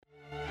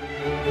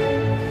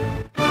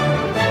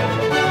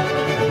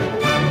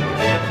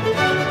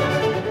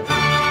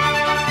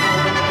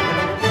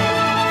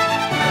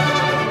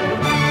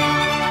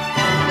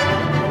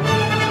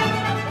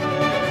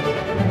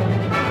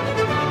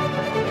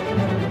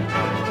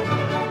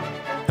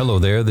Hello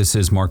there, this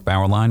is Mark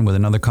Bauerlein with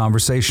another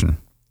conversation.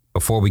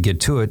 Before we get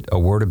to it, a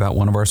word about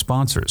one of our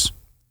sponsors.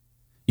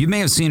 You may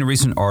have seen a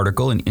recent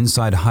article in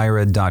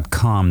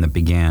InsideHigherEd.com that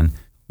began,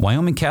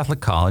 Wyoming Catholic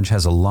College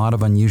has a lot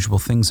of unusual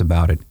things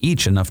about it,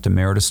 each enough to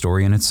merit a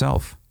story in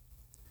itself.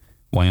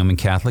 Wyoming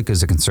Catholic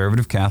is a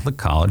conservative Catholic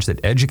college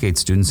that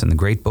educates students in the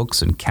great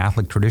books and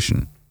Catholic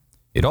tradition.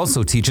 It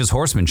also teaches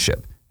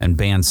horsemanship and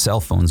bans cell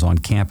phones on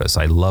campus.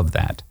 I love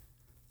that.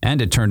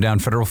 And it turned down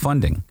federal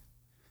funding.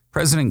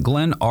 President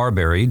Glenn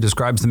Arbery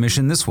describes the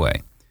mission this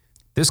way.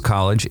 This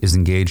college is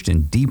engaged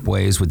in deep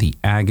ways with the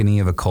agony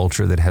of a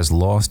culture that has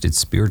lost its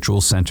spiritual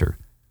center.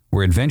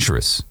 We're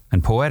adventurous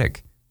and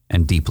poetic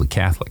and deeply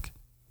Catholic.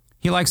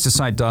 He likes to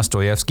cite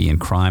Dostoevsky in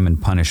Crime and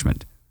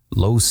Punishment.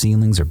 Low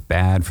ceilings are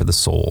bad for the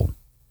soul.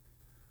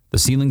 The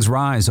ceilings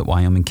rise at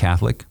Wyoming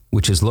Catholic,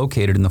 which is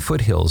located in the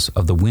foothills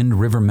of the Wind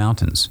River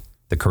Mountains.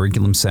 The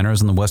curriculum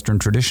centers on the Western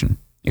tradition.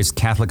 Its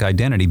Catholic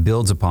identity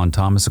builds upon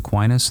Thomas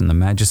Aquinas and the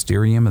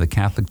magisterium of the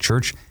Catholic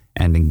Church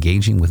and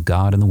engaging with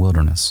God in the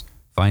wilderness.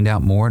 Find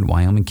out more at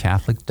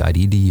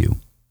wyomingcatholic.edu.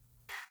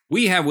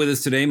 We have with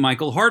us today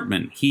Michael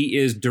Hartmann. He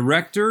is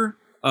director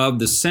of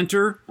the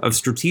Center of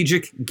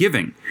Strategic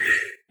Giving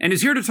and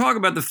is here to talk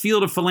about the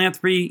field of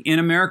philanthropy in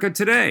America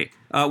today.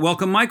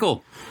 Welcome,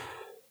 Michael.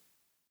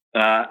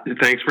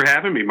 Thanks for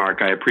having me,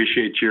 Mark. I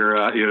appreciate your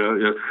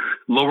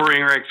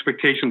lowering our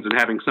expectations and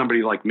having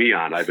somebody like me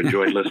on. I've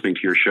enjoyed listening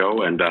to your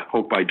show, and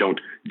hope I don't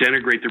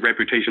denigrate the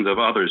reputations of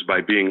others by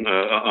being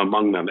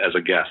among them as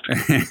a guest.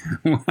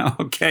 Well,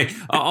 okay,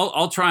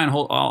 I'll try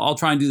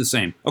and do the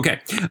same. Okay.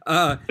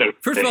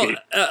 First of all,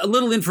 a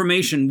little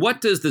information.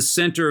 What does the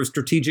Center of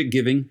Strategic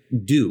Giving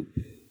do?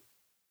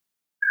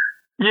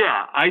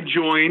 Yeah, I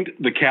joined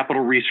the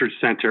Capital Research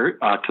Center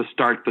to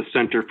start the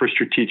Center for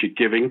Strategic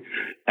Giving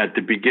at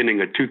the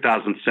beginning of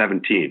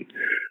 2017.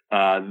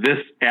 This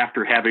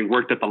after having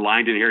worked at the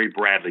Lyndon Harry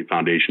Bradley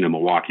Foundation in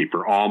Milwaukee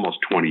for almost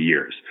 20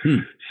 years.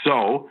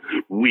 So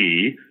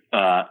we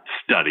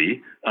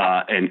study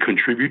and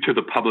contribute to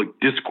the public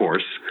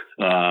discourse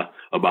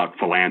about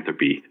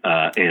philanthropy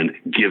and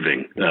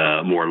giving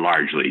more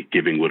largely.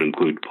 Giving would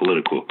include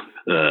political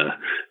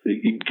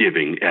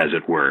giving, as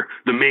it were.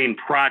 The main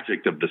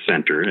project of the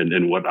center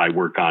and what I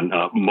work on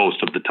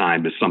most of the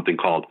time is something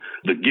called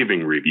the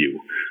Giving Review,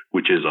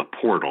 which is a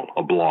portal,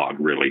 a blog,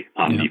 really,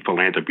 on the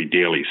Philanthropy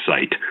Daily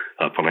site,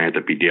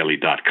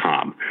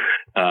 philanthropydaily.com.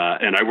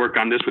 And I work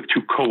on this with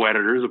two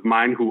co-editors of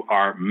mine who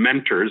are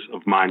mentors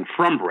of mine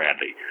from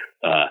Bradley,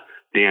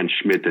 Dan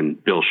Schmidt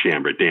and Bill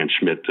Shambra. Dan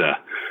Schmidt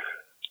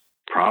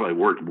probably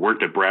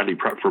worked at Bradley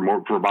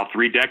for about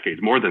 3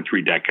 decades, more than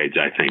 3 decades,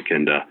 I think.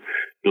 And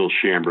Bill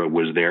Shambra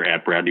was there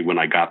at Bradley when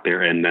I got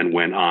there, and then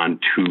went on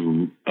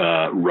to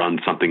run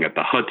something at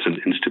the Hudson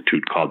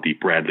Institute called the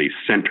Bradley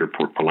Center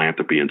for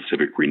Philanthropy and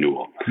Civic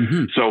Renewal.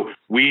 Mm-hmm. So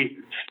we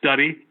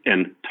study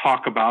and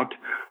talk about,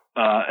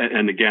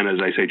 and again,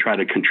 as I say, try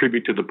to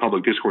contribute to the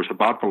public discourse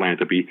about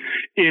philanthropy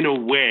in a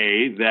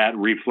way that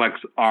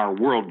reflects our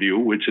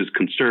worldview, which is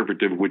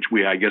conservative, which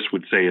we, I guess,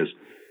 would say is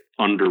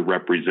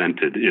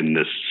underrepresented in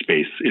this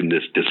space, in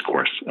this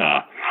discourse,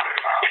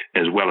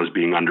 as well as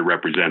being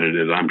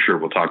underrepresented, as I'm sure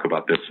we'll talk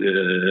about this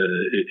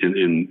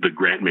in the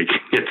grant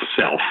making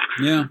itself.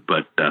 Yeah.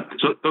 But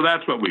so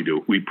that's what we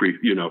do. We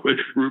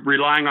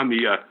relying on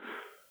the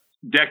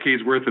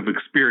decades worth of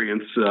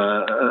experience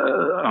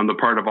on the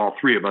part of all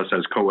three of us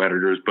as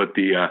co-editors, but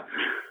the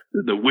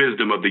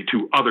wisdom of the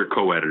two other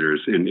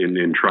co-editors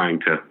in trying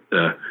to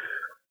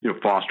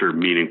foster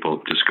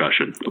meaningful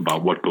discussion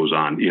about what goes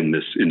on in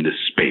this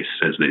space,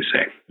 as they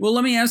say. Well,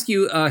 let me ask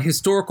you a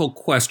historical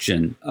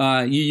question.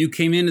 You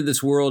came into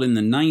this world in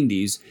the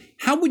 90s.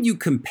 How would you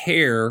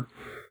compare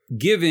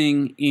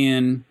giving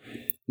in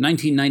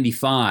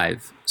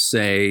 1995,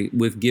 say,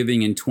 with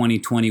giving in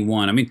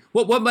 2021? I mean,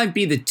 what might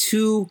be the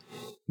two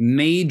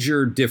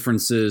major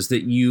differences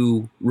that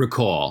you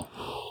recall?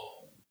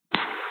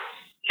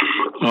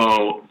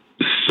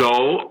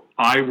 So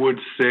I would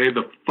say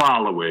the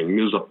following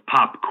is a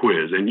pop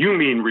quiz, and you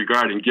mean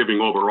regarding giving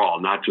overall,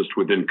 not just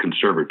within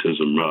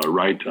conservatism,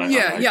 right?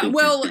 Yeah.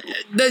 Well,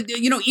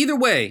 either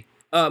way,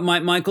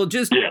 Michael,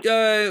 just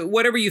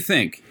whatever you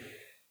think.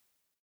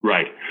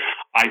 Right.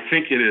 I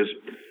think it is.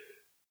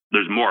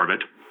 There's more of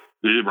it,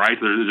 right?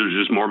 There's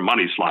just more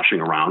money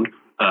sloshing around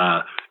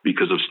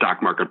because of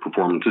stock market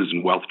performances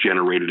and wealth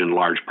generated in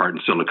large part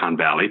in Silicon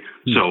Valley.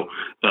 Mm. So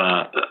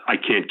I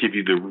can't give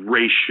you the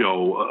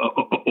ratio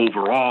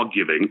overall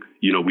giving.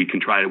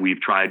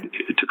 We've tried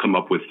to come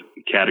up with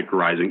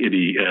categorizing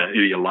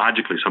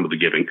ideologically some of the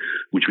giving,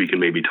 which we can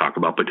maybe talk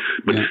about. But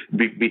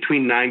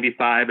between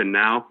 95 and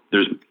now,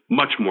 there's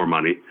much more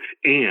money,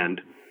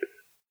 and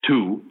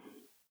two,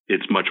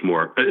 it's much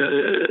more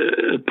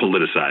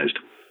politicized.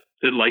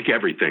 Like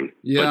everything.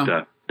 Yeah.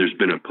 But there's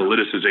been a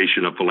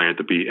politicization of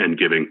philanthropy and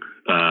giving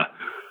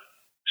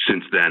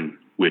since then,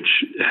 which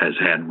has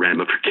had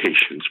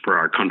ramifications for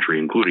our country,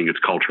 including its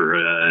culture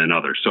and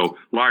others. So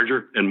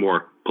larger and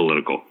more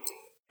political.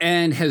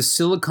 And has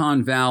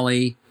Silicon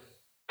Valley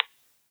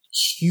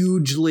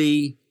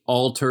hugely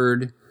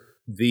altered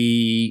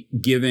the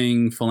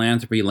giving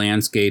philanthropy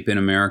landscape in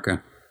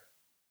America?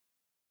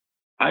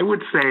 I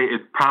would say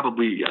it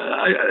probably,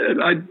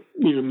 I'd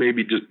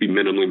maybe just be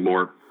minimally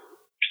more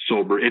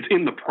sober. It's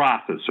in the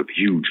process of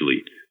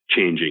hugely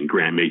changing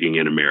grant making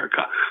in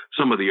America.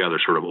 Some of the other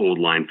sort of old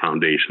line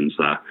foundations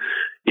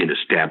in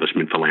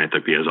establishment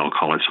philanthropy, as I'll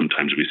call it,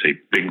 sometimes we say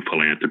big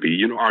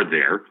philanthropy, are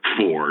there.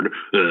 Ford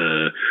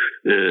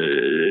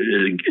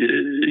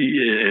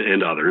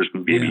and others,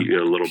 maybe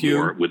a little Pew.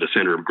 more with a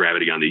center of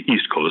gravity on the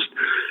East Coast.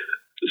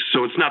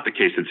 So it's not the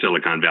case that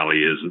Silicon Valley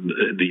is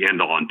the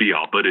end all and be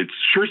all, but it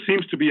sure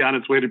seems to be on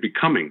its way to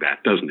becoming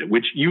that, doesn't it?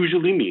 Which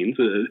usually means,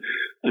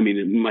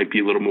 it might be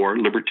a little more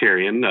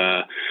libertarian.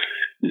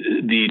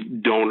 The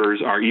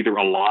donors are either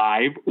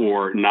alive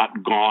or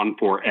not gone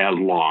for as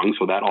long.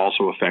 So that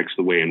also affects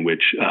the way in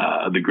which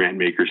the grant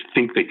makers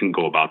think they can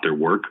go about their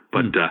work.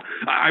 But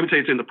I would say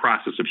it's in the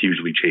process of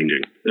hugely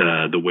changing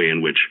the way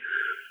in which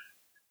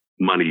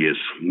money is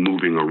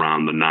moving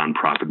around the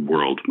nonprofit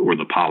world or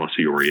the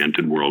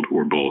policy-oriented world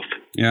or both.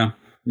 Yeah.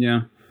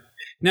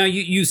 Now,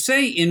 you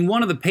say in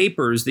one of the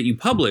papers that you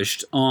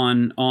published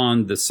on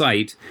the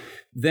site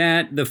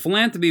that the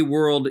philanthropy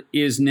world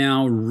is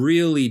now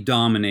really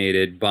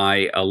dominated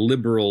by a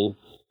liberal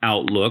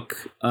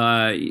outlook.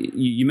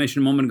 You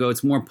mentioned a moment ago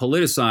it's more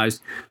politicized,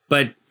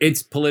 but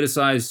it's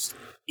politicized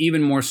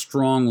even more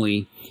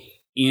strongly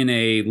in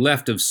a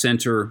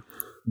left-of-center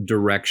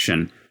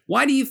direction.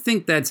 Why do you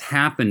think that's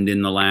happened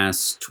in the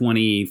last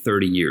 20,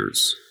 30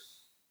 years?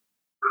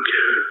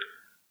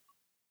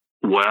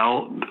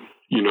 Well,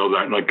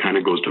 that kind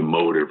of goes to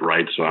motive,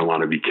 right? So I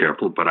want to be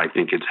careful, but I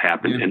think it's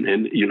happened. Yeah.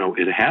 And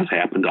it has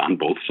happened on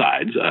both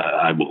sides.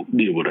 I will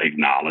be able to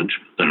acknowledge,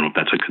 I don't know if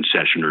that's a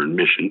concession or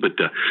admission, but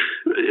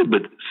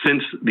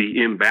since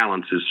the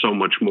imbalance is so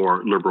much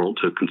more liberal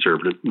to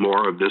conservative,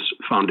 more of this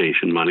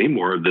foundation money,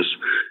 more of this,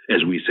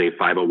 as we say,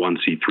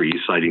 501c3,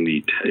 citing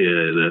the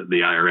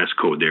IRS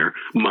code there,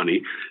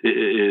 money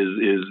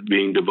is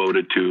being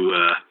devoted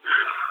to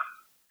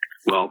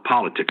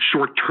politics,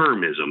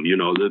 short-termism.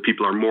 The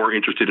people are more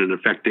interested in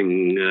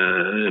affecting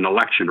an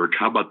election, or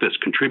how about this,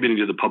 contributing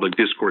to the public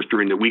discourse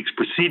during the weeks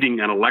preceding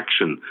an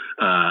election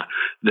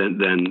than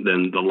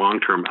the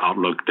long-term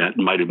outlook that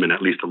might have been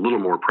at least a little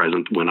more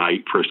present when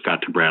I first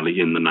got to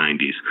Bradley in the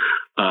 90s.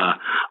 I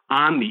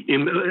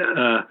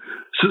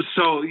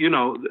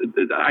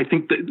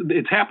think that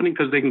it's happening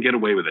because they can get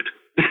away with it.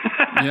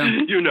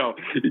 Yeah.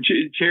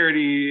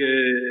 Charity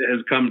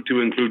has come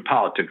to include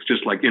politics,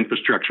 just like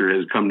infrastructure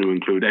has come to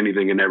include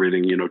anything and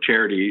everything.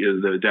 Charity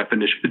is the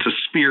definition. It's a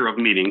sphere of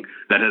meaning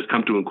that has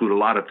come to include a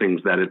lot of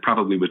things that it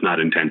probably was not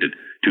intended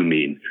to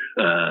mean,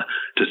 to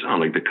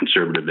sound like the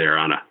conservative there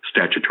on a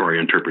statutory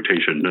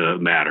interpretation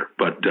matter.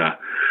 But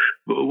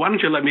why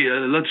don't you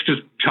let's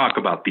just talk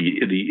about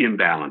the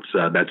imbalance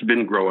that's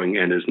been growing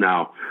and is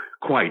now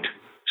quite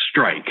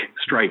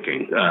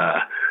striking.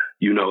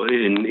 In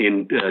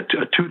a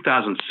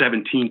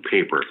 2017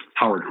 paper,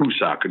 Howard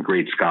Husak, a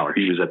great scholar,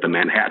 he was at the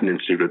Manhattan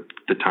Institute at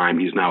the time.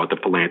 He's now at the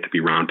Philanthropy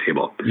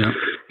Roundtable. Yeah.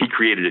 He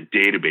created a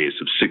database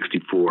of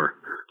 64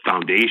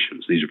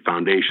 foundations. These are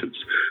foundations.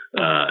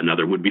 Now,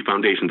 there would be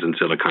foundations in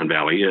Silicon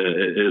Valley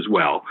as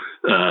well,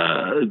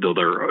 though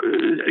they're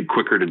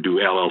quicker to do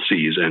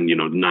LLCs and,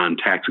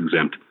 non-tax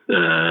exempt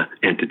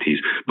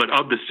entities. But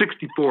of the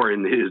 64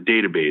 in his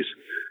database,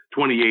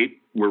 28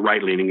 were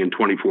right-leaning and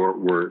 24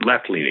 were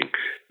left-leaning.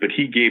 But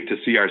he gave to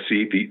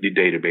CRC the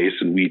database,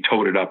 and we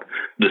toted up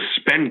the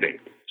spending.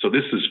 So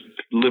this is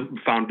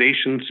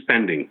foundation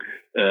spending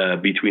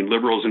between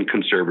liberals and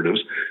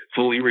conservatives,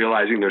 fully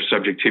realizing their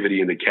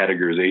subjectivity in the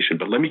categorization.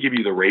 But let me give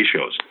you the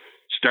ratios,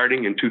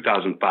 starting in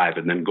 2005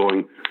 and then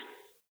going,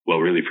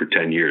 really for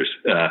 10 years.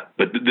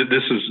 But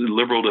this is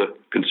liberal to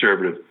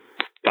conservative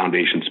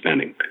foundation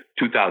spending.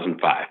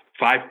 2005.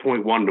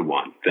 5.1 to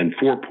 1, then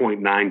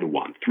 4.9 to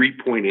 1,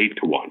 3.8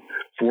 to 1,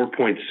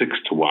 4.6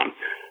 to 1,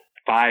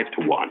 5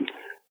 to 1,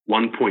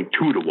 1.2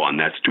 to 1.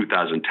 That's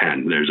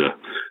 2010. There's a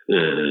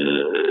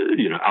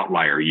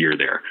outlier year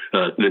there.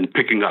 Then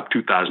picking up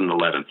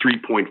 2011,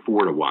 3.4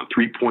 to 1,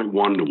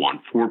 3.1 to 1,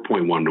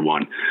 4.1 to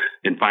 1,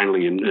 and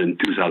finally in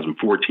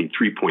 2014,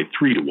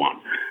 3.3 to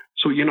 1.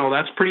 So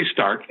that's pretty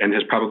stark and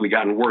has probably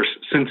gotten worse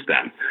since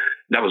then.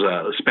 That was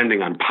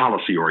spending on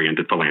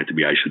policy-oriented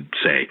philanthropy, I should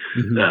say.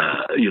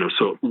 Mm-hmm.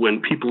 So when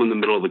people in the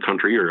middle of the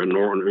country or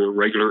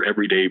regular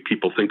everyday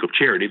people think of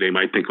charity, they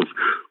might think of,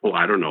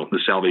 the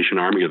Salvation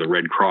Army or the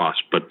Red Cross.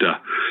 But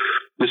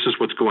this is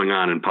what's going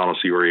on in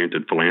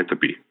policy-oriented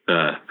philanthropy.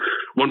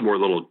 One more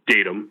little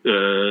datum.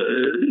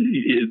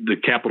 The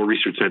Capital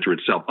Research Center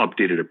itself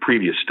updated a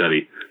previous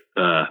study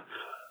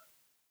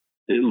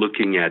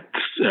looking at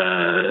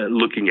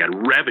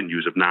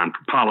revenues of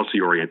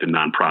policy-oriented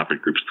nonprofit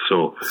groups.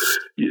 So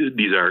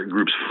these are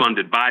groups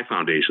funded by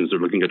foundations. They're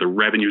looking at the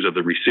revenues of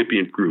the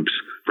recipient groups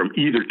from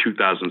either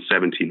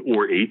 2017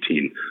 or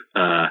 18,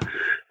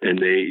 and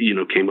they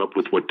came up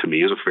with what to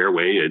me is a fair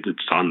way.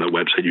 It's on the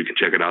website. You can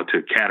check it out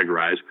to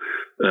categorize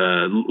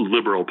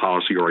liberal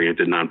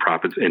policy-oriented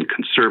nonprofits and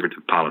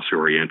conservative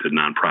policy-oriented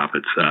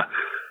nonprofits.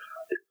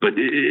 But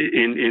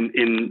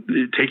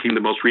in taking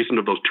the most recent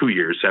of those 2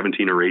 years,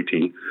 17 or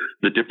 18,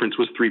 the difference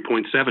was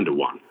 3.7 to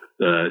 1.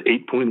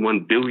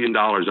 $8.1 billion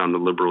on the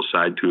liberal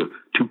side to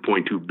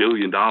 $2.2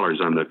 billion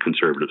on the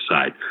conservative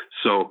side.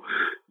 So,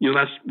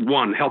 that's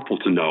one, helpful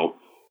to know,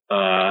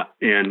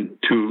 and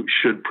two,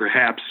 should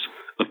perhaps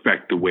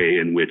affect the way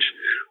in which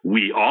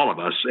all of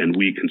us, and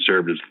we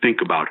conservatives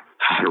think about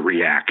how to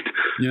react.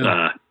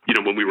 Yeah.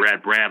 When we were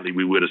at Bradley,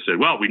 we would have said,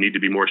 well, we need to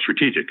be more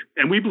strategic.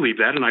 And we believe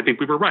that, and I think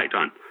we were right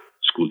on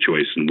school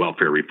choice and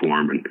welfare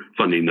reform and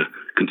funding the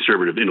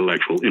conservative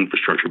intellectual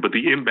infrastructure. But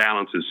the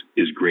imbalance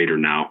is greater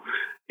now.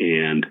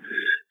 And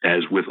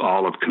as with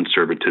all of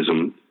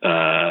conservatism,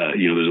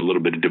 there's a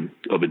little bit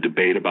of a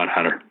debate about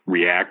how to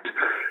react.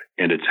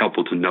 And it's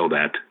helpful to know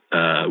that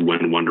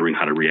when wondering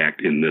how to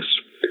react in this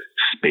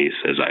space,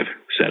 as I've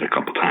said a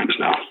couple times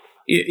now.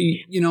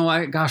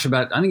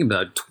 I think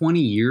about 20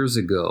 years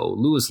ago,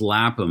 Lewis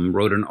Lapham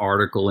wrote an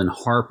article in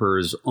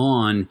Harper's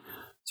on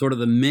sort of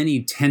the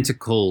many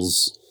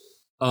tentacles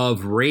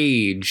of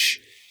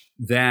rage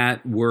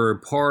that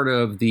were part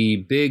of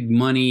the big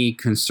money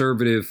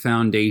conservative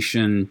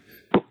foundation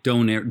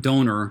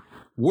donor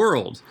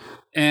world.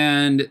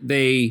 And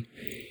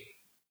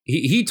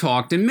he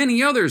talked, and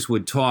many others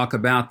would talk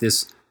about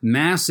this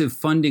massive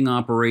funding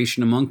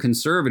operation among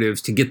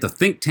conservatives to get the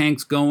think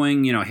tanks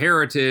going,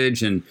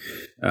 Heritage and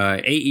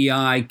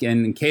AEI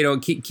and Cato,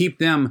 keep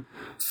them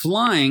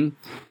flying,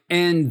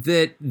 and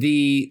that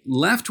the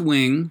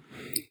left-wing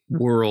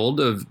world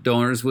of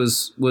donors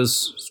was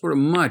sort of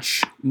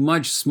much,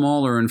 much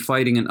smaller and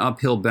fighting an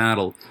uphill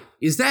battle.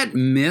 Is that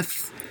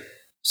myth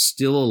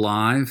still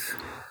alive?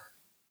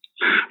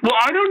 Well,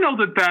 I don't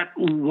know that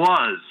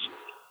was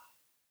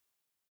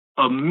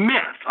a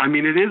myth. I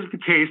mean, it is the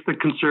case that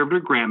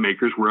conservative grant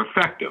makers were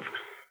effective.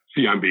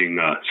 See, I'm being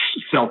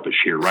selfish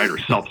here, right? Or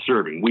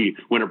self-serving.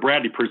 When a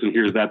Bradley person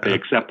hears that, they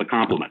accept the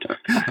compliment.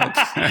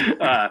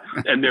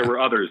 And there were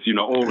others,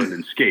 Olin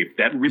and Scape,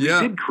 that really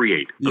did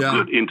create a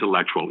good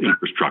intellectual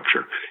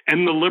infrastructure.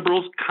 And the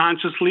liberals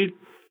consciously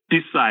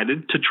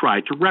decided to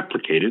try to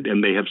replicate it,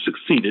 and they have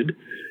succeeded,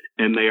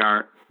 and they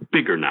are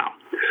bigger now.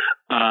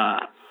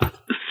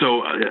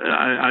 So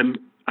I'm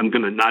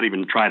going to not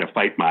even try to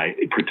fight my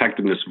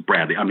protectiveness of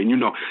Bradley. I mean,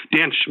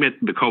 Dan Schmidt,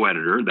 the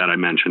co-editor that I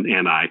mentioned,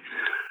 and I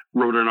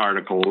wrote an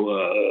article,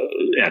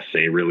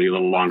 essay, really a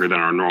little longer than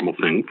our normal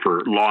thing,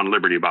 for Law and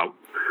Liberty about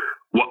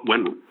what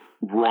went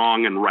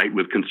wrong and right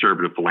with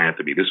conservative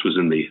philanthropy. This was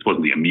it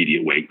wasn't the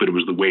immediate wake, but it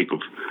was the wake of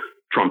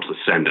Trump's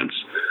ascendance.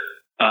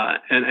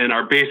 And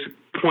our basic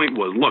point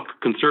was, look,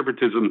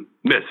 conservatism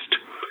missed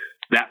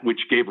that which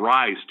gave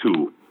rise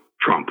to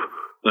Trump.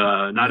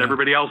 Not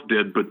everybody else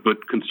did,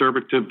 but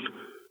conservative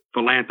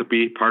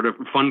philanthropy, part of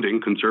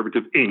funding,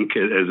 Conservative Inc.,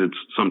 as it's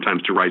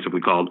sometimes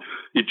derisively called,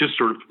 it just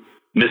sort of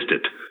missed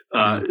it.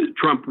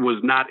 Trump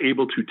was not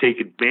able to take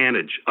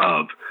advantage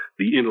of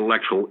the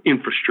intellectual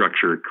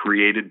infrastructure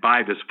created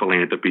by this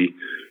philanthropy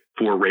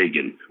for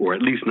Reagan, or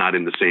at least not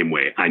in the same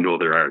way. I know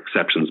there are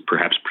exceptions,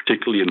 perhaps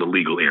particularly in the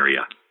legal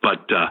area,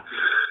 but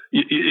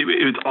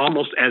it's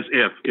almost as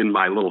if, in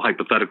my little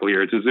hypothetical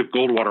here, it's as if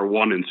Goldwater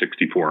won in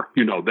 1964.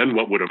 Then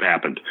what would have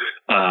happened?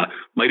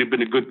 Might have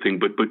been a good thing,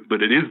 but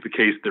it is the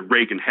case that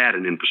Reagan had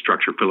an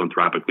infrastructure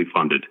philanthropically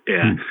funded.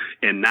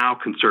 And now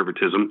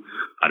conservatism,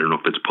 I don't know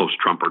if it's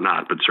post-Trump or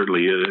not, but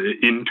certainly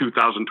in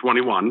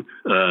 2021,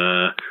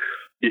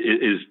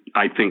 is,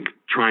 I think,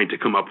 trying to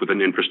come up with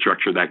an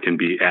infrastructure that can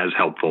be as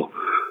helpful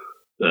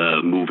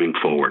moving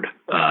forward.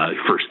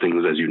 First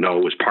Things, as you know,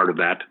 was part of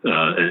that,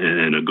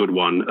 and a good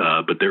one.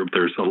 But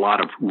there's a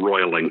lot of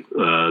roiling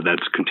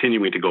that's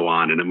continuing to go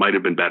on, and it might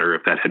have been better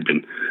if that had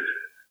been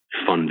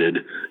funded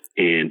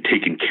and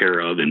taken care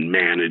of and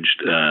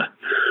managed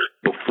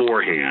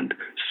beforehand.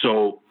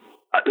 So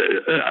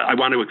I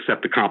want to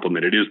accept the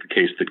compliment. It is the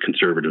case that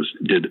conservatives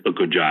did a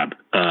good job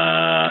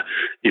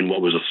in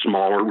what was a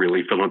smaller,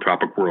 really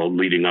philanthropic world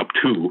leading up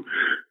to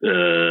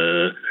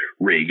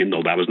Reagan,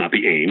 though that was not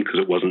the aim because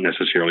it wasn't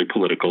necessarily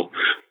political.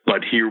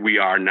 But here we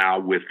are now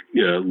with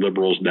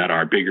liberals that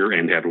are bigger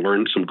and have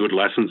learned some good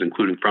lessons,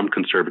 including from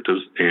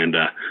conservatives. And,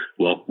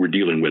 we're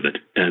dealing with it.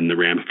 And the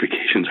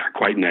ramifications are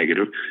quite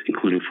negative,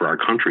 including for our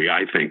country,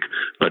 I think.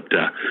 But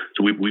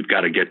so we've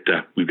got to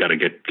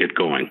get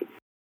going.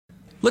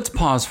 Let's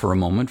pause for a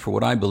moment for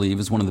what I believe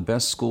is one of the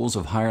best schools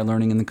of higher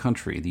learning in the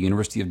country, the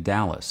University of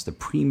Dallas, the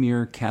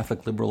premier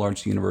Catholic liberal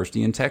arts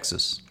university in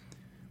Texas.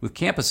 With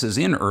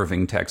campuses in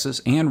Irving,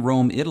 Texas, and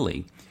Rome,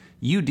 Italy,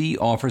 UD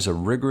offers a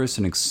rigorous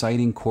and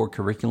exciting core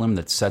curriculum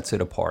that sets it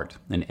apart,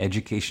 an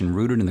education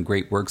rooted in the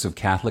great works of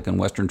Catholic and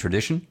Western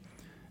tradition,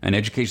 an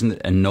education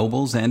that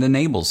ennobles and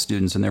enables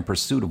students in their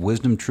pursuit of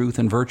wisdom, truth,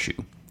 and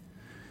virtue.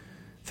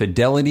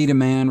 Fidelity to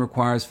man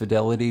requires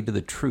fidelity to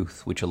the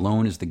truth, which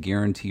alone is the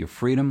guarantee of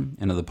freedom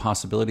and of the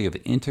possibility of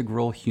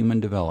integral human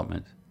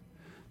development.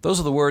 Those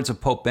are the words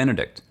of Pope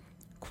Benedict,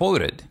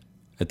 quoted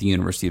at the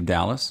University of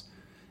Dallas,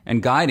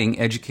 and guiding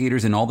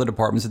educators in all the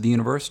departments of the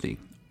university.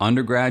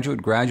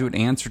 Undergraduate, graduate,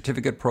 and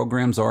certificate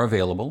programs are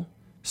available.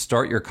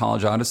 Start your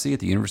college odyssey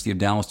at the University of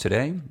Dallas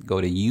today. Go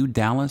to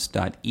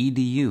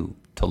udallas.edu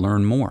to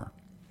learn more.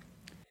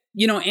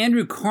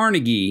 Andrew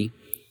Carnegie,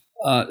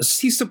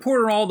 he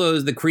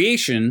supported the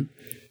creation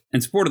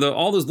and supported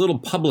all those little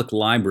public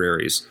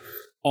libraries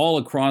all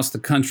across the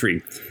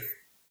country.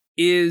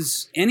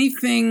 Is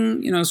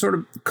anything, sort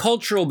of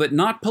cultural but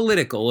not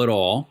political at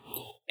all,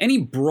 any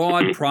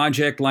broad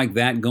project like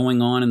that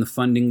going on in the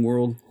funding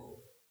world?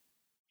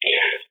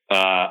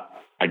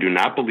 I do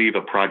not believe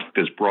a project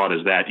as broad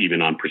as that,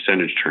 even on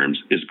percentage terms,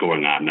 is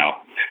going on.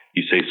 Now,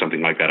 you say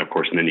something like that, of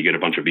course, and then you get a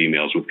bunch of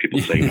emails with people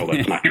saying, no,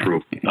 that's not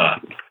true.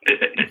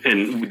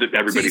 And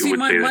everybody who would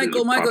say that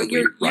is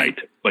probably right.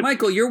 But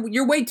Michael,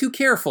 you're way too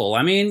careful.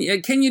 I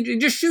mean, can you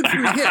just shoot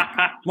from the hip,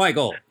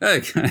 Michael?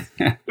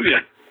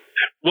 Yeah.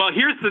 Well,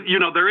 here's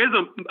there is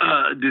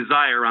a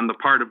desire on the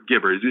part of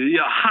givers.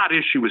 A hot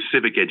issue is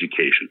civic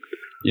education.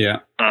 Yeah.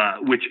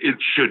 Which it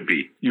should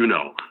be,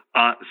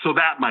 so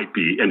that might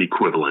be an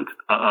equivalent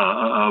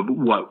of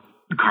what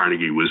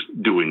Carnegie was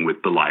doing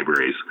with the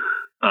libraries.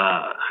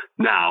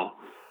 Now,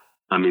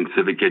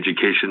 civic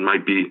education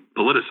might be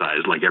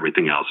politicized like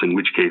everything else, in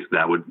which case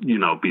that would,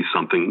 be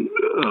something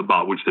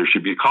about which there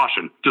should be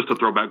caution, just to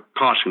throw back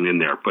caution in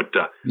there. But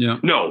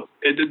no,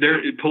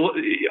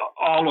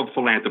 all of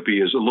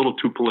philanthropy is a little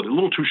too political, a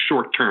little too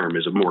short term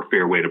is a more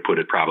fair way to put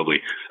it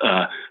probably,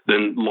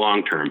 than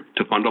long term.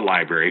 To fund a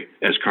library,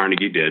 as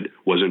Carnegie did,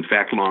 was in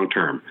fact long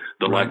term.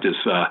 The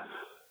leftists,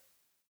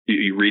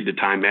 you read the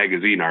Time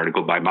magazine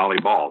article by Molly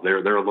Ball.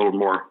 They're a little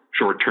more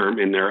short term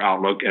in their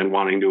outlook and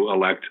wanting to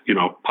elect,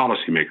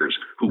 policymakers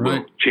who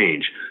will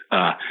change.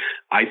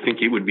 I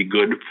think it would be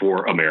good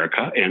for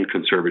America and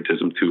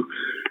conservatism to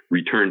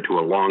return to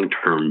a long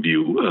term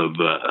view of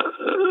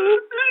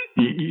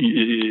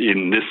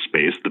in this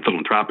space, the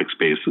philanthropic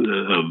space,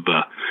 of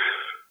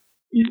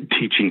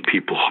teaching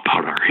people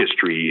about our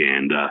history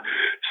and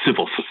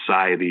civil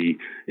society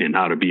and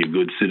how to be a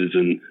good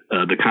citizen.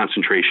 The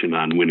concentration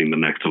on winning the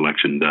next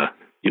election.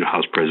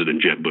 How's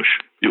President Jeb Bush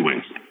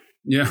doing?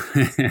 Yeah.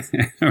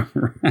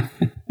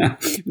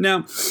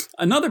 Now,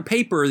 another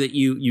paper that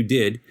you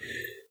did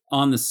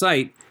on the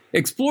site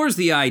explores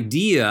the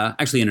idea,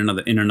 actually in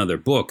another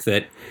book,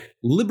 that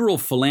liberal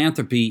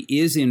philanthropy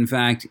is in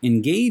fact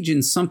engaged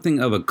in something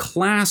of a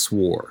class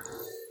war,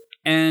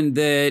 and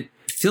that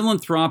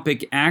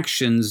philanthropic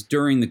actions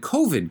during the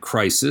COVID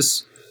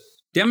crisis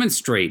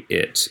demonstrate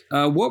it.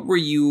 What were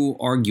you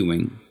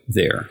arguing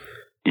there?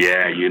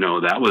 Yeah,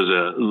 that was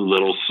a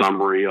little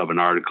summary of an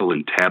article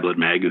in Tablet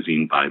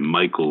magazine by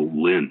Michael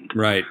Lind,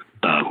 right?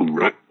 Who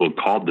wrote a book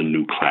called The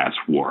New Class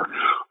War.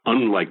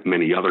 Unlike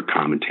many other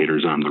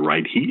commentators on the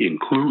right, he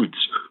includes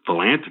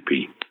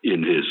philanthropy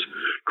in his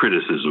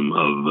criticism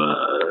of,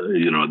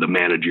 the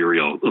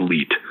managerial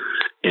elite.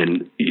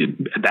 And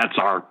that's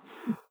our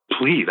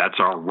plea. That's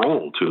our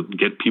role, to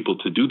get people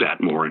to do that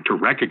more and to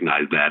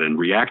recognize that and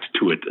react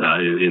to it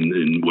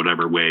in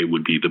whatever way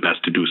would be the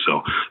best to do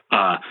so.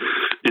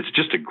 It's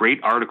just a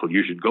great article.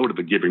 You should go to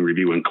the Giving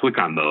Review and click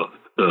on the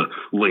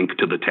link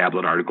to the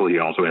Tablet article. He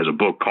also has a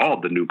book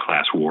called The New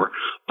Class War.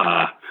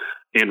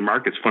 And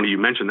Mark, it's funny you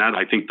mentioned that.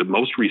 I think the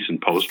most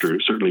recent post, or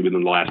certainly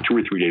within the last 2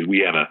 or 3 days, we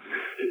had a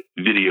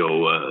video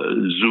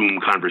Zoom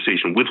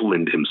conversation with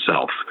Lind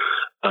himself.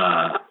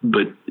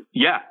 The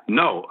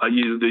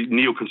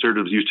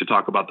neoconservatives used to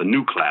talk about the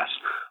new class.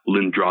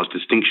 Lind draws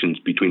distinctions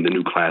between the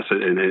new class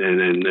and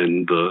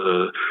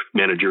the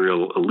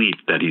managerial elite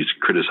that he's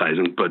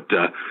criticizing, but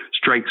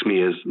strikes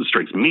me as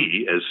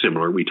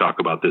similar. We talk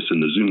about this in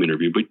the Zoom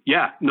interview, but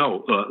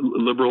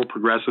liberal,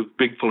 progressive,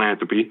 big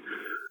philanthropy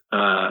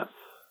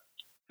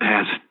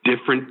has a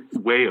different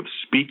way of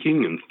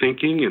speaking and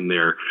thinking, and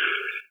they're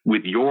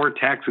with your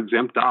tax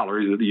exempt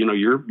dollars.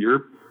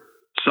 You're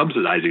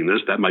subsidizing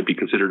this. That might be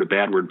considered a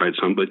bad word by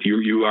some, but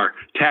you are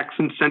tax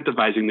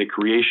incentivizing the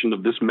creation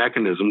of this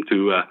mechanism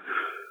to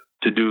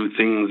do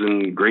things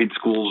in grade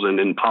schools and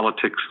in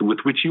politics with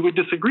which you would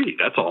disagree.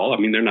 That's all.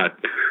 I mean, they're not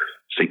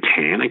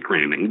satanic or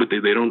anything, but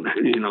they don't,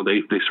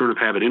 they sort of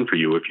have it in for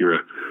you if you're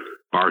a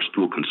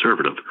barstool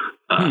conservative.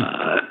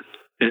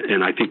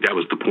 And I think that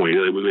was the point.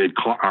 It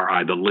caught our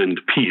eye. The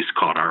Lind piece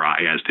caught our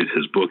eye, as did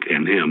his book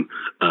and him.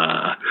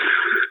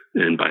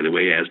 And by the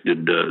way, as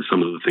did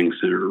some of the things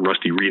that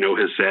Rusty Reno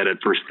has said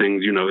at First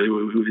Things.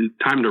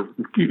 Time to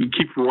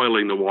keep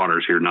roiling the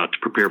waters here, not to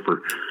prepare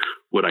for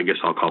what I guess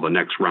I'll call the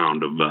next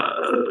round of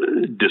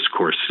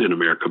discourse in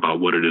America about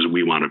what it is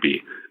we want to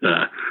be.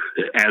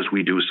 As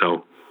we do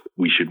so,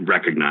 we should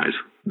recognize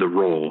the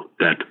role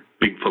that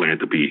big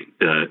philanthropy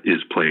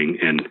is playing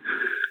and,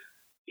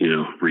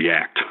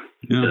 react.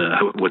 Yeah.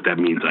 What that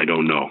means, I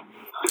don't know.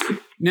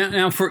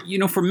 Now, for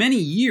many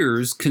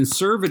years,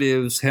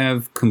 conservatives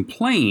have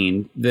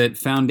complained that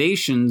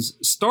foundations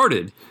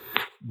started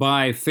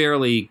by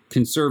fairly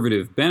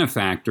conservative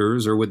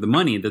benefactors, or with the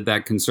money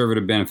that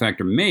conservative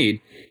benefactor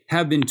made,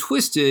 have been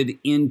twisted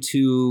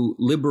into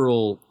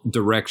liberal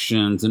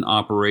directions and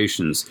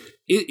operations.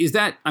 Is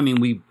that?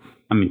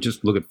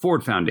 Just look at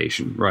Ford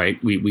Foundation,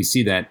 right? We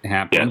see that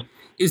happen. Yeah.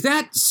 Is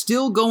that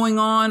still going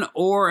on,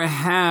 or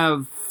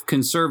has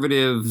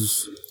conservative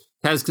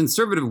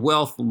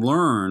wealth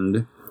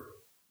learned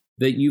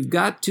that you've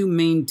got to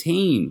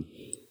maintain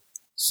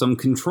some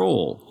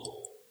control,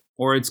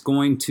 or it's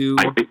going to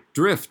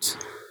drift.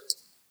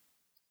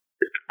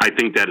 I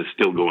think that is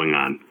still going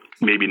on.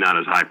 Maybe not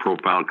as high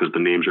profile because the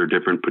names are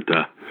different, but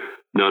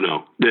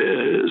no.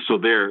 So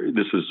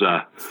this is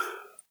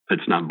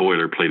it's not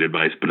boilerplate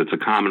advice, but it's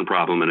a common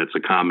problem, and it's a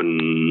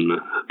common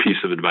piece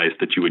of advice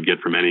that you would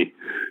get from any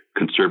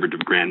conservative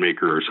grant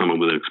maker or someone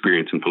with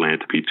experience in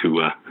philanthropy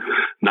to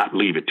not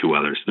leave it to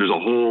others. There's a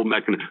whole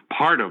mechanism.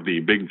 Part of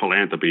the big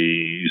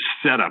philanthropy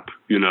setup,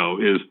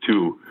 is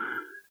to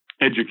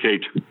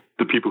educate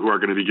the people who are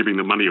going to be giving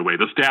the money away,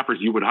 the staffers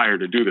you would hire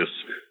to do this,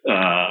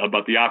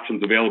 about the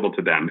options available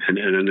to them.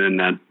 And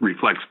that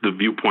reflects the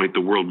viewpoint,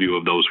 the worldview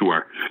of those who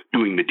are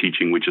doing the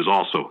teaching, which is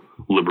also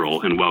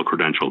liberal and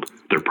well-credentialed.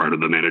 They're part of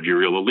the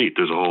managerial elite.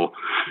 There's a whole,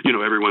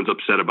 everyone's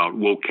upset about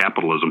woke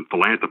capitalism.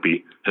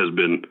 Philanthropy has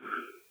been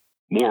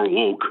more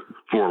woke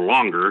for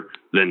longer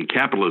than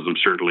capitalism,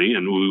 certainly.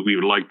 And we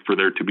would like for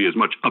there to be as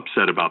much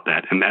upset about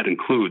that. And that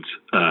includes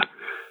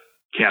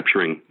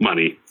capturing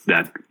money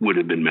that would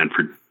have been meant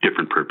for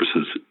different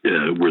purposes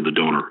were the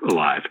donor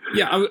alive.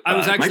 Yeah, I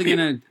was actually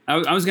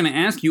I was going to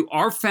ask you,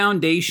 are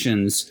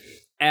foundations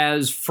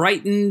as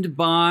frightened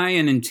by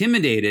and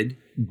intimidated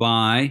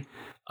by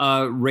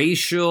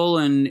racial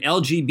and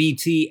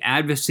LGBT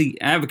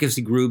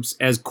advocacy groups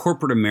as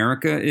corporate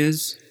America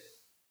is?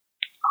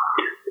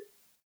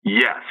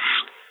 Yes.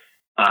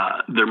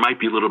 There might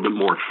be a little bit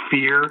more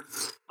fear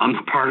on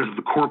the part of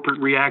the corporate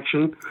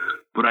reaction,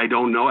 but I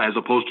don't know, as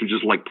opposed to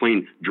just like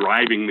plain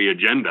driving the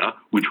agenda,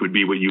 which would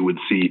be what you would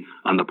see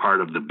on the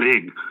part of the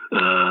big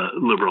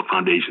liberal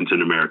foundations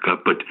in America.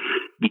 But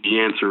the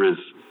answer is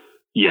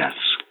yes.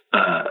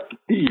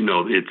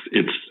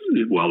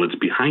 It's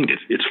behind it.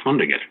 It's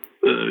funding it.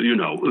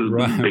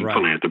 Big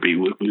philanthropy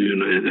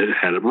it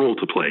had a role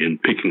to play in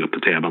picking up the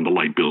tab on the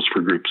light bills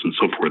for groups and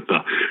so forth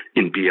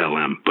in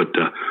BLM. But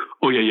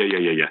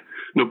yeah.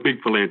 No,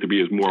 big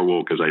philanthropy is more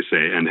woke, as I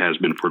say, and has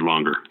been for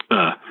longer,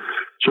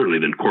 certainly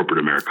than corporate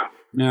America.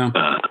 Yeah.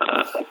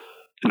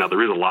 Now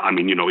there is a lot. I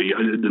mean,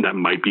 that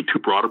might be too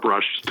broad a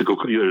brush to go.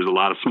 There's a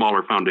lot of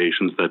smaller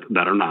foundations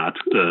that are not.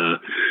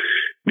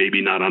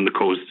 Maybe not on the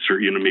coasts, or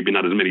maybe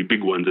not as many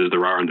big ones as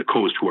there are on the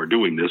coast who are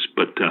doing this.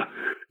 But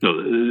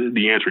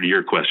the answer to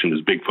your question is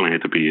big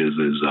philanthropy is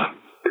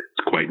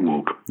it's quite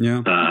woke.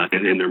 Yeah.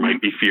 And there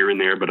might be fear in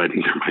there, but I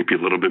think there might be a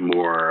little bit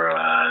more,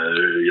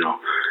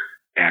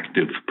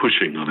 active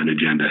pushing of an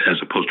agenda as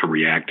opposed to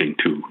reacting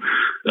to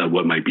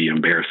what might be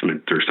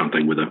embarrassment or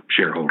something with a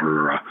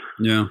shareholder or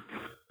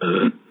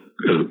a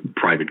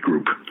private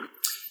group.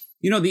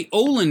 The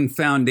Olin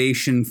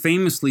Foundation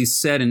famously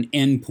set an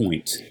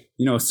endpoint,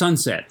 a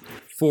sunset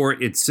for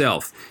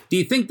itself. Do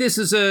you think this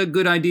is a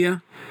good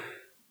idea?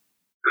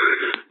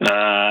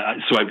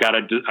 So I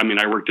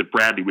worked at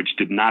Bradley, which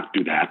did not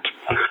do that.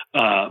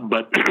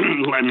 But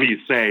let me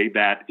say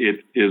that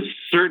it is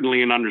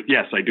certainly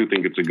yes, I do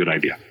think it's a good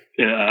idea.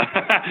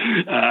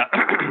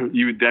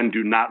 You then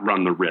do not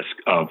run the risk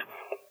of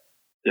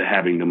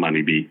having the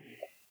money be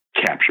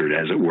captured,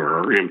 as it were,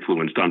 or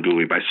influenced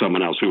unduly by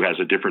someone else who has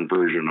a different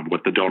version of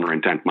what the donor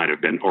intent might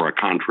have been, or a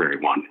contrary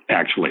one,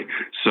 actually.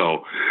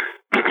 So,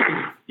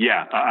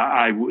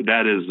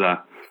 that is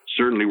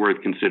certainly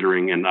worth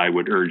considering, and I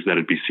would urge that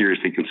it be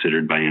seriously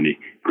considered by any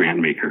grant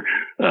maker.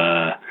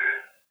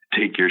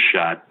 Take your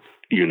shot,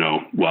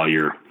 while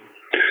you're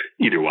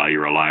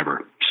alive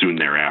or soon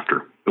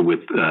thereafter.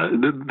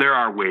 There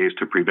are ways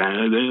to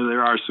prevent.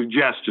 There are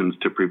suggestions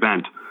to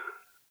prevent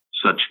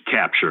such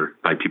capture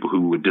by people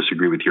who would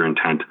disagree with your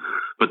intent.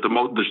 But the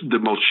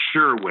most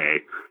sure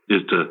way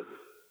is to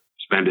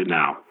spend it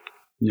now.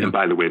 Yeah. And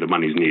by the way, the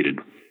money's needed.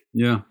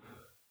 Yeah.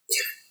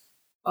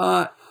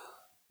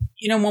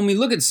 When we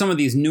look at some of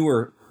these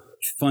newer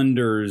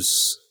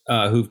funders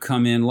who've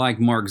come in, like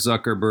Mark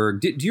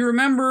Zuckerberg, do you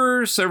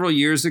remember several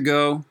years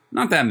ago,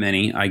 not that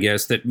many, I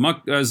guess, that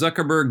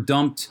Zuckerberg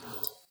dumped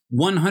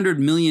 $100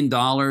 million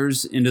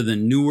into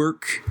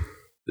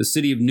the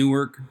city of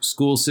Newark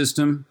school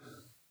system?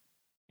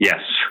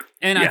 Yes.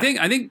 And yes.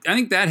 I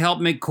think that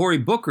helped make Cory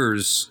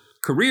Booker's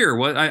career.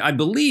 I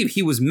believe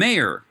he was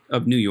mayor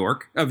of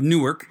Newark.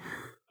 Newark,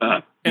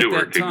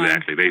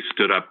 exactly. They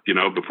stood up,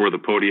 before the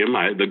podium.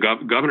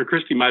 Governor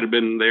Christie might have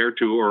been there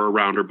too, or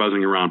around, or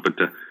buzzing around. But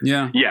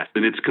yes,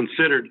 and it's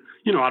considered.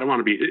 I don't want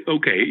to be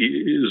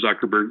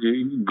Zuckerberg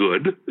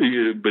good,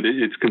 but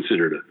it's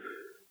considered a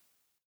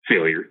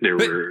failure. There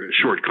were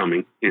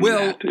shortcomings in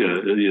that.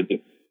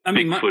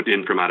 Bigfoot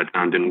in from out of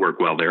town didn't work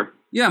well there.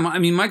 Yeah,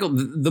 Michael,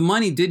 the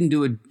money didn't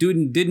do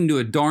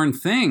a darn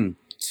thing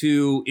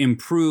to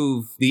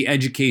improve the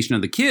education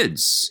of the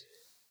kids,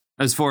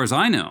 as far as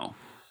I know.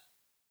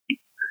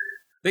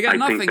 They got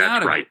nothing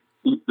out of it.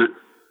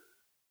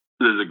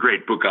 There's a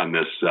great book on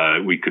this.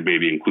 We could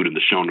maybe include in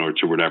the show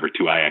notes or whatever,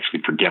 too. I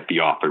actually forget the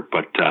author.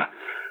 But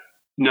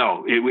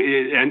no,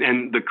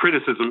 and the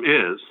criticism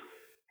is,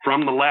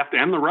 from the left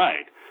and the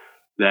right,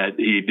 that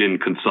he didn't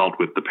consult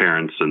with the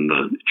parents and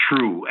the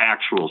true,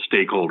 actual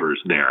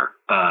stakeholders there.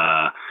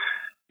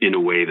 in a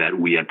way that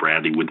we at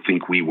Bradley would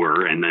think we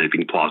were, and I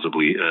think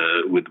plausibly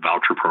with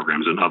voucher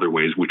programs and other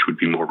ways which would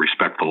be more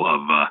respectful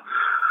of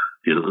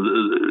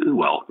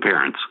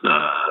parents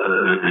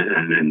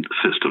and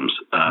systems.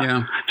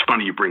 It's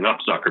funny you bring up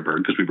Zuckerberg,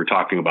 because we were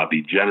talking about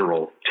the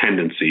general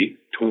tendency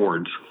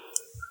towards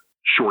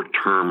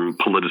short-term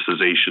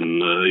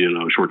politicization,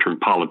 short-term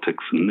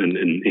politics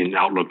in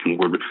outlook. And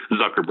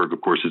Zuckerberg,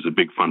 of course, is a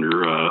big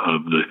funder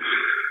of the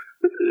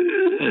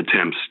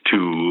attempts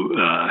to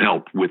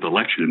help with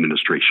election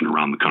administration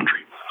around the country.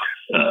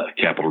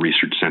 Capital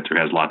Research Center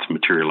has lots of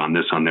material on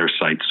this on their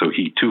site, so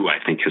he too, I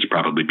think, has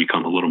probably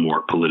become a little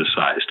more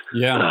politicized.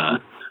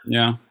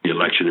 The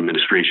election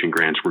administration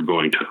grants were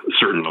going to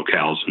certain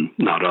locales and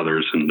not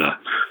others, and a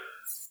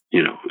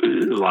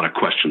lot of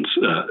questions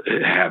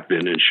have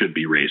been and should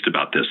be raised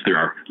about this. There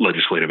are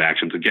legislative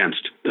actions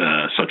against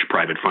such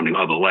private funding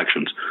of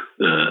elections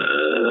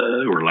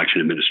or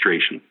election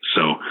administration.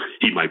 So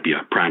he might be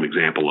a prime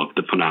example of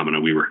the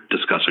phenomena we were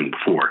discussing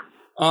before.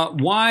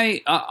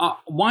 Why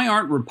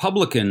aren't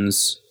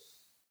Republicans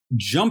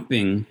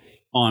jumping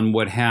on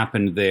what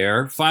happened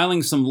there,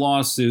 filing some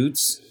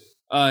lawsuits,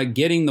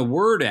 getting the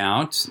word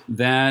out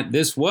that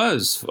this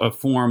was a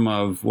form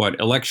of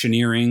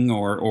electioneering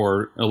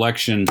or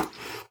election,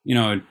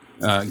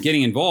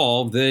 getting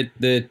involved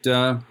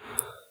that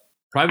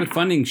private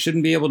funding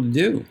shouldn't be able to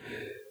do?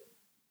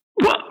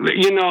 Well,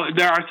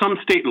 there are some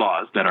state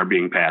laws that are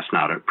being passed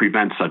now to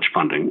prevent such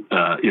funding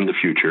in the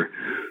future.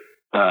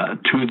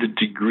 To the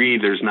degree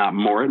there's not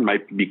more, it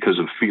might be because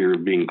of fear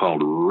of being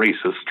called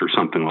racist or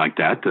something like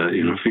that.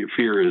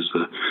 Fear is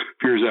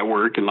at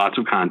work in lots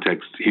of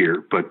contexts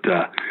here. But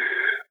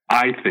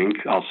I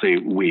think, I'll say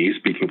we,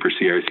 speaking for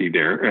CRC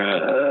there,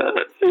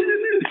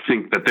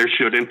 think that there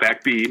should, in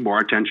fact, be more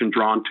attention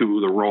drawn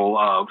to the role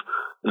of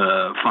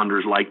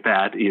funders like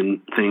that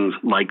in things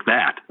like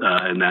that,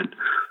 and that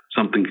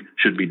something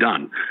should be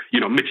done.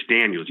 Mitch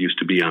Daniels used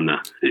to be on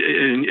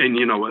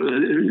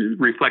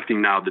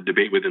reflecting now the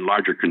debate within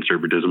larger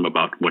conservatism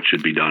about what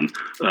should be done,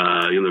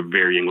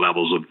 varying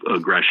levels of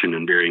aggression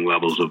and varying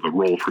levels of a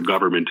role for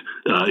government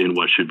in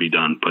what should be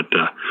done. But,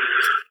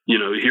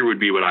 here would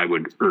be what I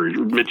would urge.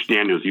 Mitch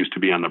Daniels used to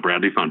be on the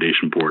Bradley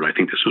Foundation board. I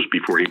think this was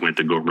before he went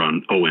to go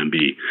run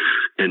OMB.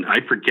 And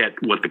I forget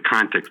what the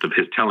context of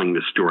his telling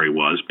this story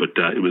was, but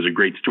it was a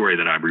great story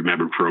that I've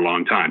remembered for a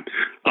long time.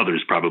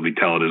 Others probably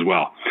tell it as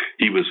well.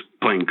 He was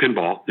playing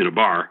pinball in a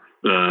bar,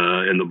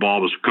 and the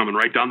ball was coming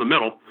right down the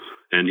middle,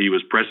 and he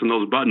was pressing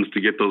those buttons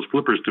to get those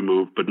flippers to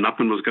move, but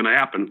nothing was going to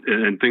happen,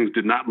 and things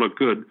did not look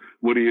good.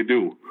 What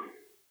do?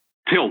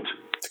 Tilt.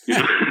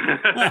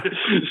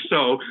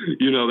 So,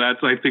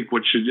 that's, I think,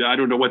 I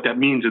don't know what that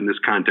means in this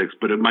context,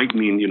 but it might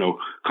mean,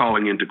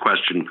 calling into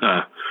question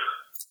the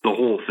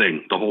whole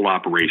thing, the whole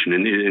operation.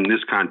 And in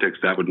this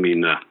context, that would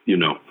mean,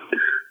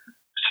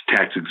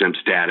 tax-exempt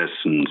status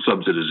and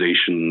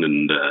subsidization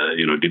and,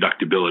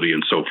 deductibility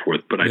and so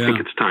forth. But I think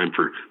it's time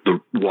for the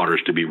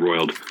waters to be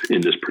roiled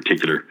in this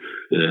particular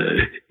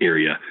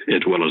area,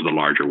 as well as the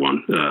larger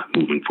one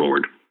moving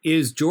forward.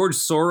 Is George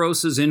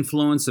Soros's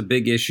influence a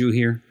big issue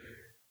here?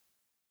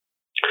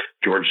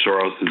 George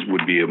Soros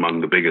would be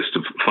among the biggest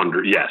of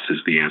funders. Yes, is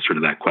the answer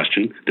to that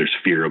question. There's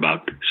fear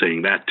about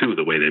saying that, too,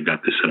 the way they've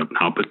got this set up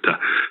now. But,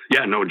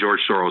 George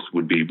Soros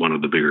would be one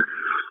of the bigger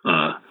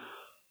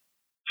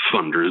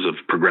funders of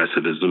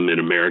progressivism in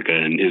America,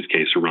 in his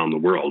case, around the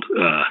world.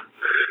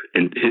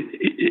 And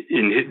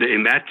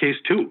in that case,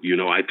 too,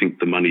 I think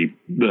the money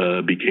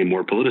became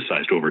more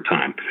politicized over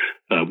time.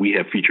 We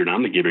have featured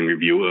on the Giving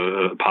Review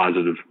a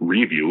positive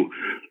review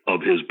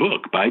of his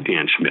book by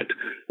Dan Schmidt,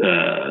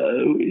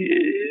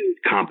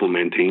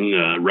 complimenting,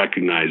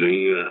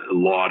 recognizing,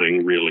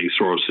 lauding, really,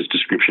 Soros's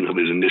description of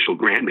his initial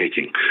grant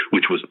making,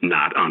 which was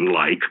not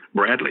unlike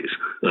Bradley's.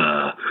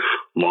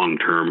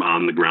 Long-term,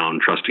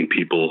 on-the-ground, trusting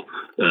people,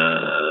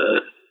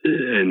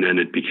 and then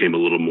it became a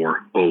little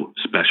more,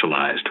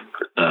 specialized.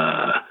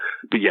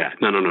 But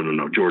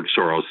no. George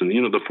Soros and,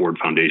 the Ford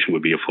Foundation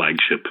would be a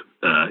flagship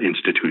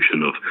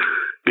institution of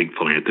big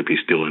philanthropy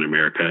still in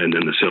America. And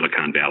then the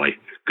Silicon Valley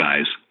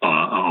guys,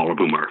 all of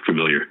whom are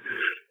familiar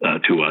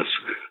to us,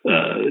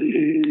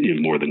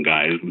 more than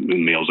guys,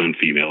 males and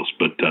females.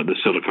 But the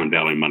Silicon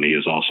Valley money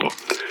is also,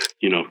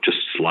 just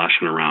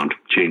sloshing around,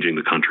 changing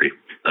the country.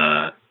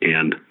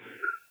 And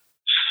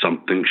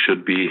something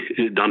should be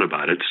done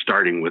about it,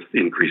 starting with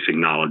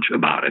increasing knowledge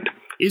about it.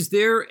 Is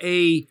there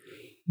a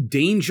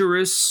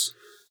dangerous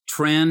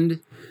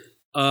trend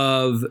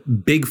of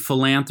big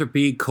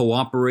philanthropy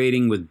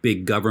cooperating with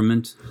big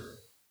government?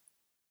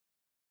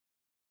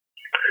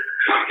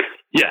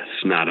 Yes,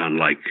 not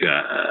unlike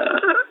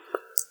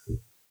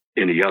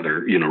any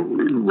other,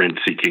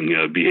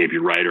 rent-seeking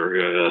behavior, right?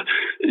 Or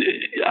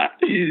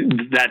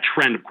that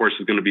trend, of course,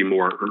 is going to be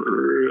more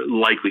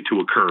likely to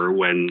occur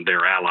when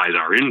their allies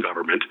are in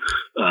government.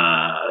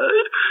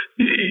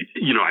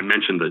 I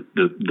mentioned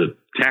the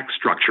tax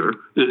structure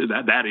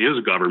that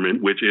is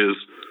government, which is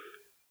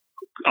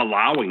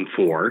allowing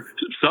for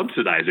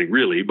subsidizing,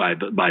 really, by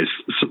the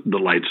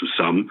lights of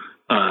some,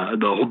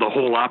 the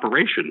whole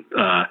operation.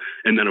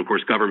 And then, of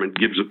course, government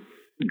gives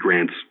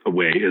grants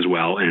away as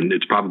well. And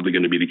it's probably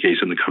going to be the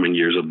case in the coming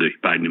years of the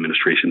Biden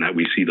administration that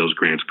we see those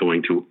grants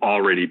going to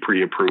already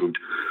pre-approved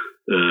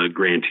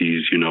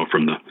grantees,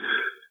 from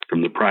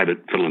the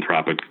private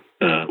philanthropic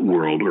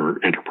world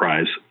or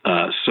enterprise.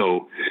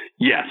 So,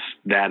 yes,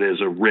 that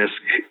is a risk.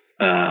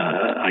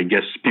 I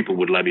guess people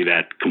would levy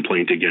that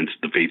complaint against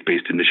the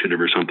faith-based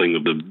initiative or something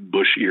of the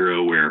Bush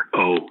era where,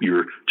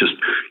 you're just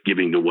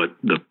giving to what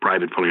the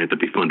private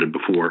philanthropy funded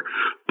before.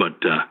 But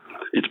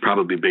it's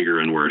probably bigger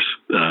and worse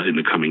in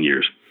the coming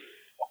years.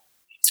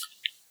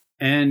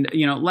 And,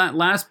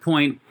 last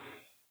point,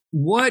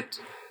 what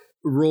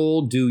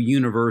role do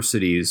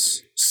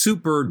universities,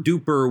 super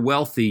duper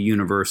wealthy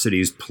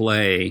universities,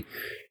 play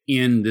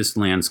in this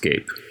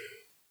landscape?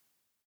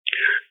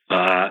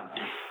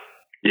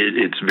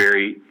 It's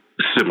very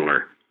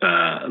similar.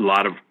 A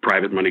lot of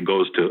private money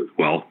goes to,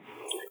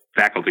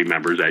 faculty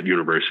members at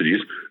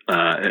universities,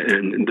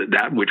 and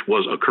that which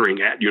was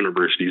occurring at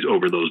universities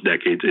over those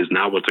decades is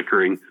now what's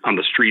occurring on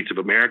the streets of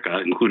America,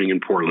 including in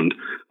Portland.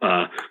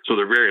 So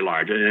they're very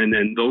large.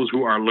 And those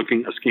who are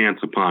looking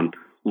askance upon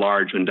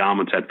large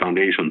endowments at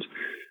foundations,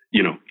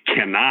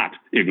 cannot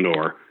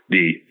ignore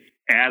the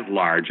as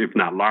large, if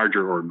not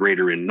larger or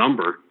greater in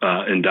number,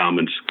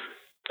 endowments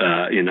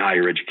in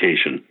higher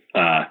education.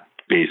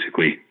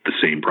 Basically the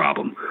same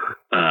problem.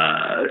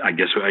 I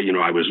guess,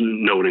 I was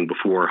noting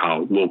before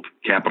how woke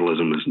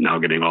capitalism is now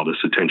getting all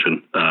this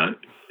attention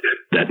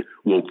that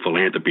woke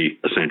philanthropy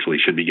essentially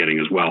should be getting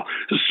as well.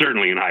 So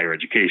certainly in higher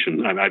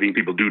education. I think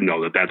people do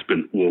know that that's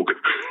been woke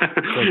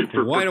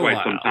for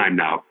quite some time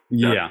now.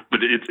 Yeah.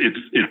 But it's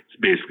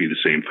basically the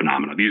same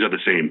phenomena. These are the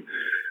same.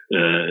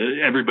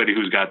 Everybody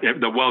who's got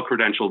the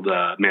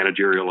well-credentialed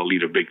managerial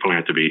elite of big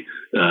philanthropy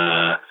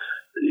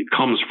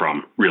comes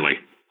from really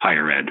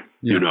higher ed,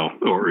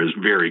 or is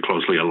very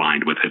closely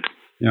aligned with it.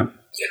 Yeah.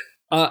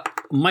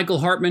 Michael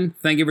Hartmann,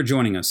 thank you for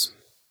joining us.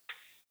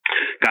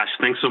 Gosh,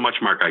 thanks so much,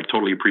 Mark. I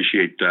totally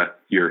appreciate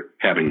your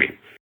having me.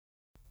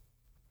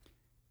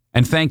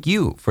 And thank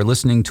you for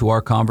listening to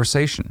our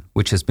conversation,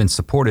 which has been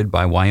supported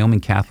by Wyoming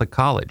Catholic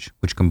College,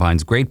 which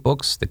combines great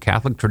books, the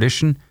Catholic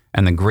tradition,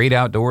 and the great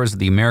outdoors of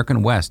the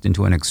American West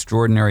into an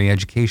extraordinary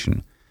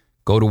education.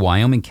 Go to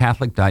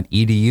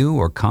wyomingcatholic.edu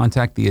or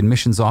contact the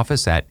admissions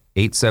office at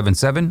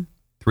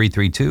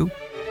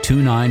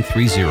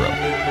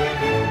 877-332-2930.